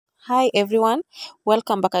Hi everyone,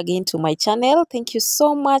 welcome back again to my channel. Thank you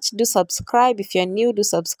so much. Do subscribe if you're new. Do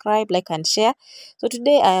subscribe, like and share. So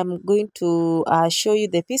today I am going to show you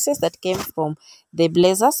the pieces that came from the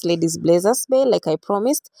Blazers, ladies Blazers bale, like I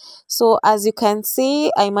promised. So as you can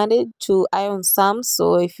see, I managed to iron some.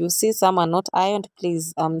 So if you see some are not ironed,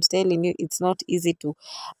 please, I'm telling you, it's not easy to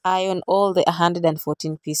iron all the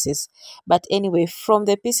 114 pieces. But anyway, from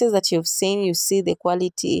the pieces that you've seen, you see the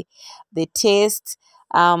quality, the taste.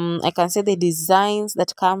 I can say the designs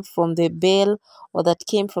that come from the bale or that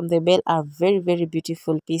came from the bale are very, very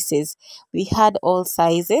beautiful pieces. We had all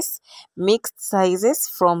sizes, mixed sizes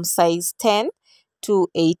from size 10 to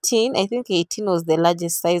 18. I think 18 was the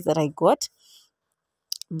largest size that I got,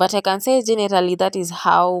 but I can say generally that is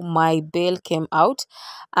how my bale came out.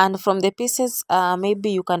 And from the pieces, maybe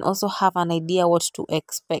you can also have an idea what to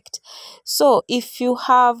expect. So if you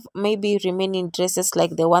have maybe remaining dresses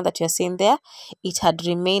like the one that you're seeing there, it had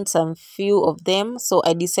remained some few of them, so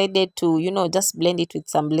I decided to just blend it with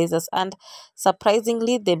some blazers. And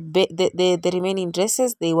surprisingly, the remaining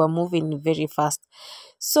dresses, they were moving very fast.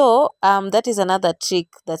 So that is another trick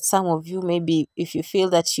that some of you, maybe if you feel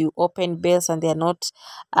that you open bales and they're not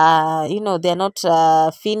they're not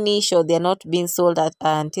finished, or they're not being sold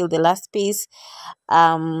until the last piece,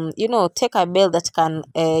 take a bale that can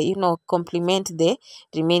complement the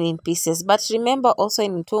remaining pieces. But remember, also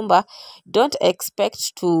in Mtumba, don't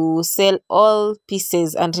expect to sell all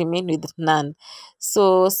pieces and remain with none.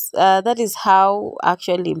 So that is how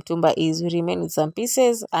actually Mtumba is. We remain with some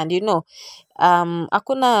pieces, and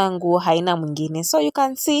hakuna nguo haina mwingine. So you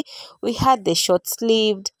can see we had the short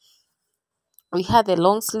sleeved, we had the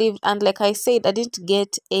long sleeve, and like I said, I didn't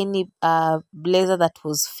get any blazer that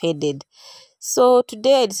was faded. So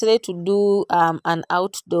today I decided to do an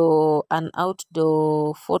outdoor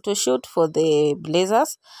photo shoot for the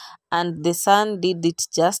blazers, and the sun did it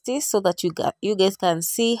justice, so that you guys can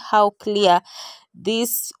see how clear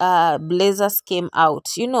these blazers came out.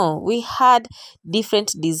 We had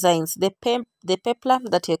different designs. The peplum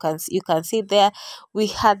that you can see there, we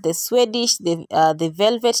had the Swedish, the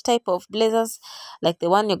velvet type of blazers, like the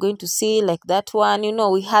one you're going to see, like that one.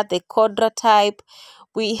 We had the Codra type,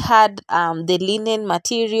 we had the linen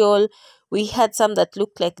material, we had some that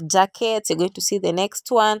looked like jackets. You're going to see the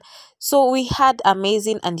next one. So we had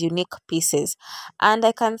amazing and unique pieces. And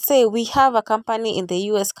I can say we have a company in the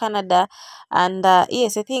US, Canada, and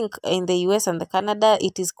yes, I think in the US and the Canada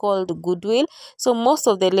it is called Goodwill. So most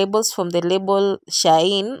of the labels from the label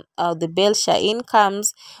Shine, the bell Shine,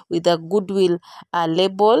 comes with a Goodwill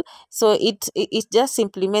label. So it just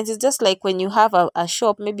implements. It's just like when you have a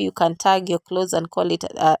shop, maybe you can tag your clothes and call it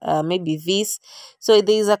maybe this. So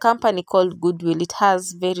there is a company called Goodwill. It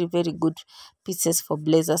has very, very good pieces for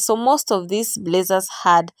blazers. So most of these blazers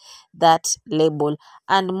had that label,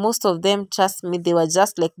 and most of them, trust me, they were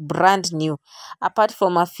just like brand new, apart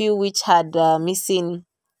from a few which had missing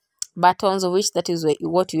buttons, of which that is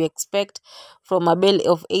what you expect from a bale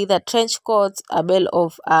of either trench coats, a bale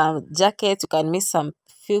of jackets. You can miss some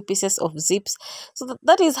few pieces of zips. So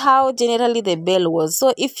that is how generally the bale was.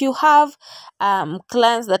 So if you have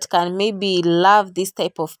clients that can maybe love this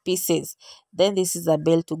type of pieces, then this is a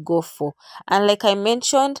bale to go for. And like I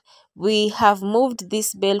mentioned, we have moved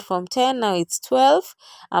this bale from 10, now it's 12.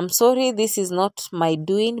 I'm sorry, this is not my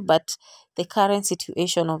doing, but the current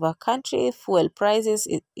situation of our country, fuel prices,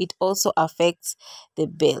 it also affects the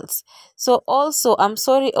bills. So also, I'm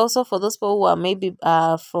sorry also for those people who are maybe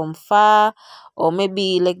from far, or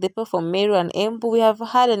maybe like the people from Meru and Embu. We have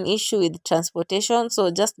had an issue with transportation,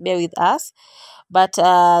 so just bear with us. But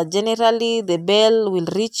generally the bell will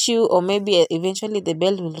reach you, or maybe eventually the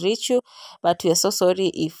bell will reach you, but we are so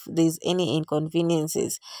sorry if there's any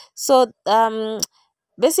inconveniences. So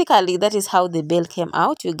basically that is how the bell came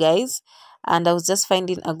out, you guys. And I was just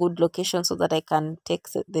finding a good location so that I can take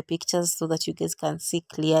the pictures, so that you guys can see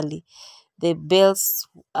clearly the bells,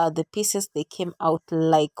 the pieces. They came out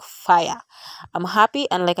like fire. I'm happy,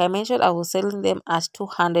 and like I mentioned, I was selling them at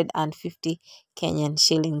 250 Kenyan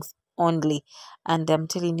shillings only. And I'm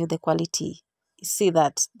telling you, the quality, see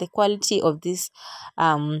that the quality of this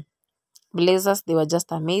blazers, they were just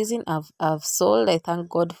amazing. I've sold. I thank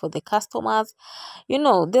God for the customers.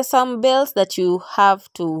 There's some bells that you have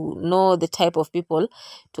to know the type of people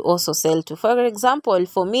to also sell to. For example,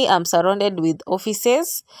 for me, I'm surrounded with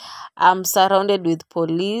offices, I'm surrounded with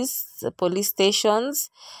police stations.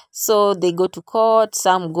 So they go to court,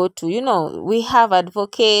 some go to, we have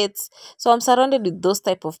advocates. So I'm surrounded with those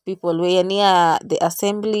type of people. We're near the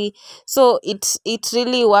assembly, so it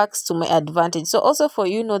really works to my advantage. So also for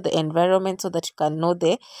the environment, so that you can know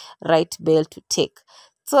the right bail to take.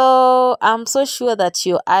 So I'm so sure that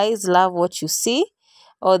your eyes love what you see,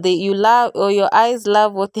 or your eyes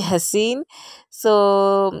love what they are seeing.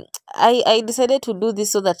 So I decided to do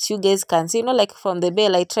this so that you guys can see, like from the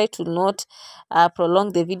bell, I try to not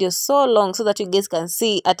prolong the video so long so that you guys can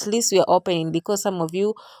see at least we are opening, because some of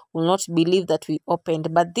you will not believe that we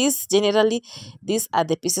opened. But these are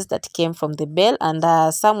the pieces that came from the bell, and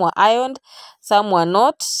some were ironed, some were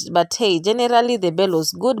not. But hey, generally the bell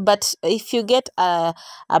was good. But if you get a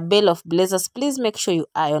bell of Blazzers, please make sure you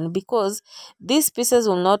iron, because these pieces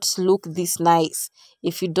will not look this nice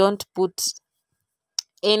if you don't put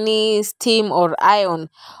any steam or iron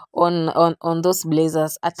on those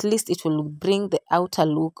Blazzers. At least it will bring the outer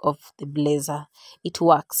look of the blazer. It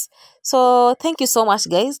works. So thank you so much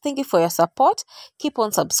guys, thank you for your support, keep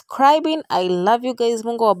on subscribing. I love you guys,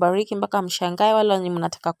 Mungu wabariki mpaka mshangae. Wale wenye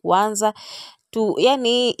mnataka kuanza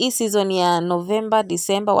yani hii season ya November,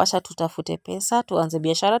 December, washa tutafute pesa, tuanze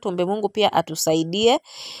biashara, tuombe Mungu pia atusaidie,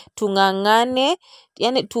 tungangane,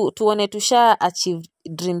 yani tuone tusha achieve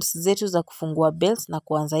dreams zetu za kufungua belts na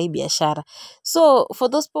kuanza hii biashara. So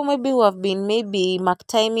for those people maybe who have been mark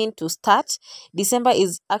timing to start, December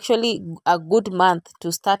is actually a good month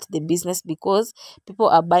to start the business, because people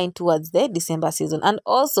are buying towards the December season. And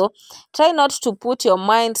also try not to put your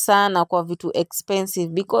mind sana kwa vitu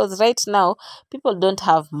expensive, because right now people don't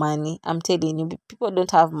have money. I'm telling you, people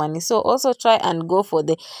don't have money. So also try and go for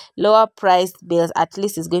the lower priced bills. At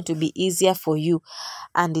least it's going to be easier for you,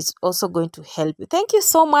 and it's also going to help you. Thank you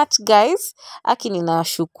so much guys. Nina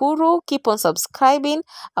shukuru. Keep on subscribing.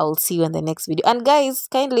 I will see you in the next video. And guys,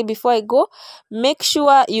 kindly before I go, make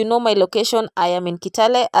sure you know my location. I am in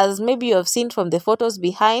Kitale, as maybe you have seen from the photos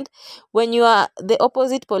behind. When you are the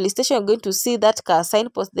opposite police station, you're going to see that car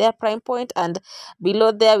signpost there, Prime Point, and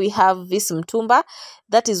below there we have this Mtumba.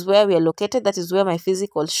 That is where we are located. That is where my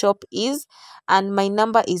physical shop is, and my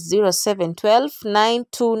number is 0712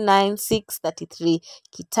 929633,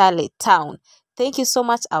 Kitale town. Thank you so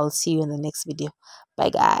much. I'll see you in the next video. Bye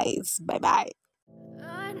guys. Bye bye.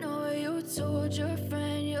 I know you told your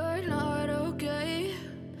friend you're not okay,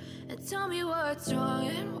 and tell me what's wrong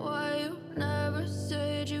and why you never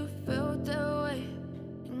said you felt that way.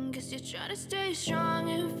 Guess you're trying to stay strong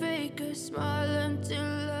and fake a smile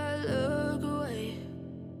until I look away.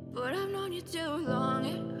 But I've known you too long,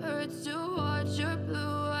 it hurts to watch your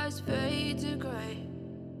blue eyes fade to gray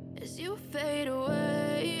as you fade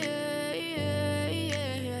away,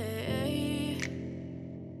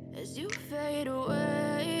 as you fade away.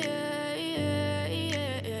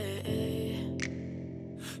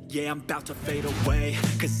 Yeah, I'm about to fade away,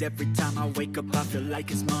 cause every time I wake up I feel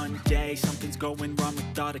like it's Monday. Something's going wrong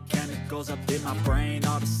with all the chemicals up in my brain.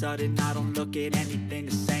 All of a sudden I don't look at anything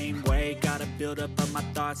the same way. Gotta build up of my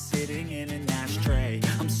thoughts sitting in an ashtray.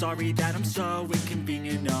 I'm sorry that I'm so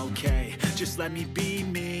inconvenient, okay. Just let me be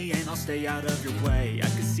me and I'll stay out of your way. I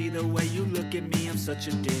can see the way you look at me, I'm such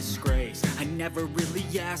a disgrace. I never really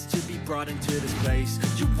asked to be brought into this place.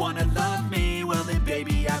 You wanna love me? Well then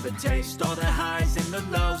baby I have a taste. All the highs and the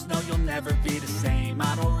lows, no you'll never be the same.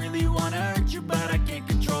 I don't really wanna hurt you, but I can't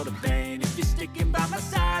control the pain. If you're sticking by my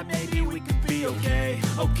side, maybe we could be okay.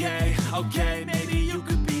 Okay, okay.